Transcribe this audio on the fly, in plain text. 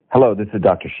Hello, this is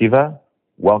Dr. Shiva.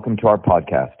 Welcome to our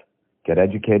podcast, Get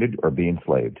Educated or Be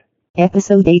Enslaved.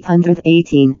 Episode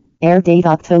 818, air date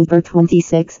October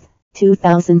 26,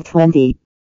 2020.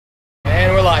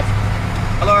 And we're live.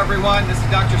 Hello everyone, this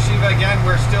is Dr. Shiva again.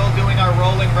 We're still doing our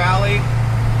rolling rally.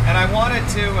 And I wanted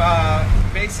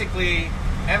to basically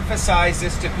emphasize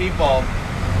this to people,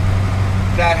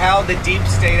 that how the deep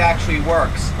state actually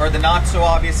works, or the not so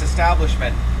obvious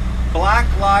establishment. Black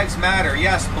lives matter.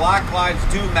 Yes, black lives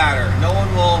do matter. No one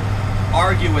will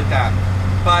argue with that.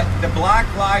 But the Black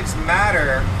Lives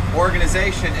Matter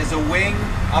organization is a wing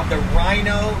of the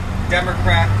Rhino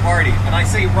Democrat Party. And I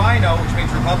say Rhino, which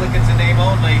means Republicans in name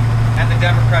only, and the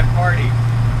Democrat Party.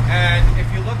 And if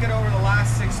you look at over the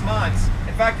last 6 months,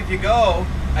 in fact, if you go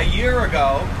a year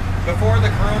ago, before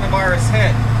the coronavirus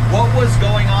hit, what was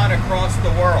going on across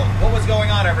the world? What was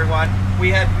going on, everyone?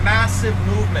 We had massive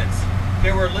movements.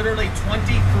 There were literally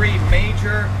 23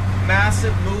 major,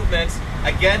 massive movements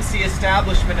against the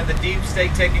establishment and the deep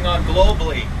state taking on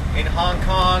globally. In Hong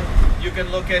Kong, you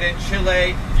can look at it in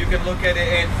Chile, you can look at it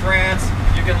in France,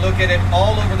 you can look at it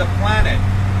all over the planet.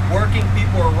 Working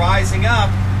people were rising up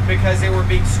because they were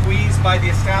being squeezed by the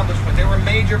establishment. There were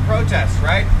major protests,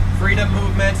 right? Freedom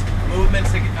movements, movements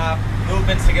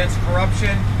against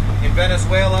corruption in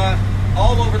Venezuela,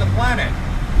 all over the planet.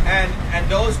 And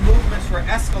those movements were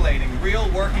escalating, real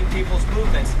working people's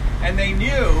movements. And they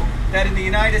knew that in the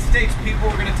United States, people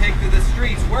were going to take to the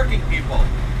streets, working people.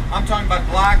 I'm talking about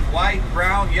black, white,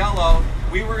 brown, yellow.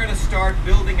 We were going to start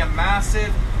building a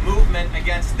massive movement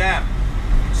against them.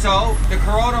 So the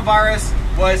coronavirus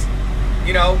was,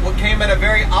 what came at a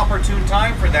very opportune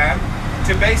time for them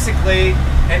to basically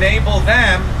enable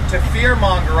them to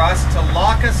fearmonger us, to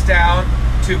lock us down,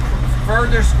 to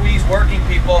further squeeze working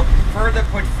people, further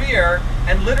put fear,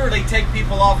 and literally take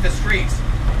people off the streets.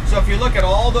 So if you look at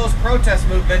all those protest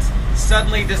movements,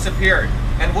 suddenly disappeared.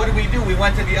 And what do? We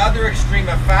went to the other extreme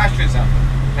of fascism.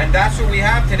 And that's what we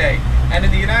have today. And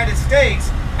in the United States,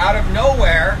 out of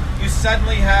nowhere, you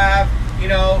suddenly have,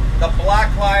 the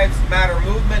Black Lives Matter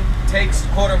movement takes,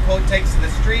 quote unquote, takes to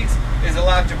the streets, is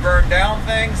allowed to burn down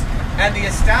things. And the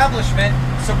establishment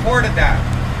supported that.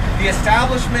 The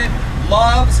establishment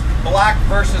loves black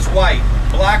versus white,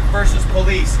 black versus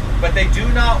police, but they do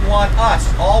not want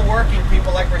us, all working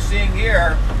people like we're seeing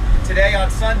here today on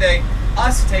Sunday,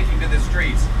 us taking to the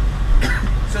streets.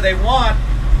 So they want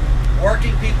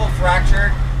working people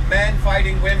fractured, men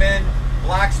fighting women,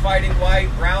 blacks fighting white,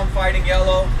 brown fighting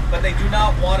yellow, but they do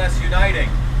not want us uniting.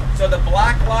 So the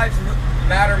Black Lives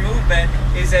Matter movement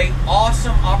is an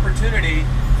awesome opportunity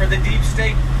for the deep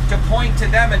state to point to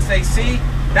them and say, see,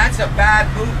 that's a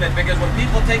bad movement, because when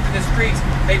people take to the streets,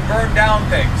 they burn down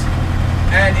things.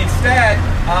 And instead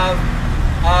of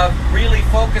really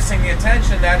focusing the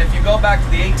attention that if you go back to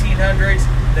the 1800s,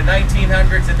 the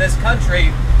 1900s in this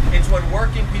country, it's when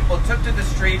working people took to the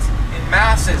streets in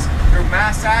masses through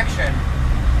mass action.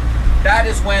 That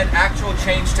is when actual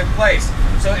change took place.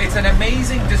 So it's an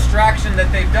amazing distraction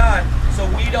that they've done, so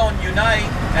we don't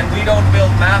unite and we don't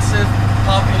build massive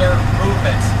popular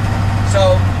movements.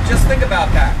 So just think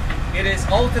about that. It is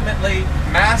ultimately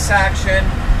mass action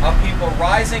of people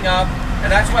rising up, and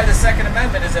that's why the Second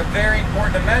Amendment is a very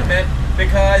important amendment,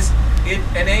 because it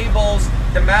enables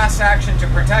the mass action to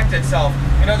protect itself.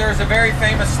 There's a very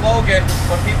famous slogan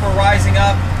when people were rising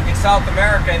up in South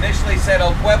America, initially said,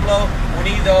 El pueblo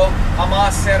unido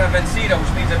jamás será vencido,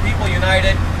 which means that people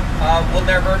united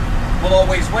will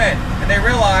always win. And they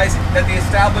realized that the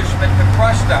establishment could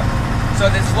crush them. So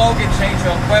the slogan changed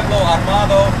to El pueblo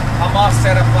armado jamás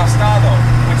será aplastado,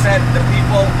 which said the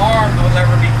people armed will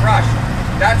never be crushed.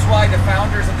 That's why the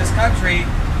founders of this country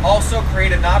also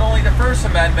created not only the First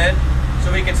Amendment,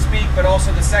 so we can speak, but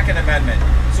also the Second Amendment.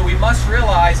 So we must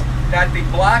realize that the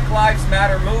Black Lives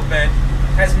Matter movement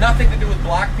has nothing to do with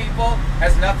black people,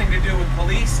 has nothing to do with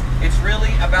police. It's really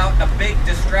about a big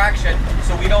distraction,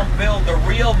 so we don't build the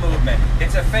real movement.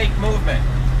 It's a fake movement.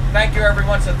 Thank you,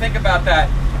 everyone. So think about that.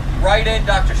 Write in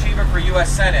Dr. Shiva for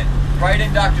U.S. Senate. Write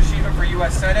in Dr. Shiva for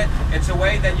U.S. Senate. It's a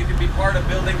way that you can be part of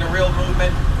building the real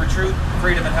movement for truth,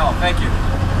 freedom, and health. Thank you.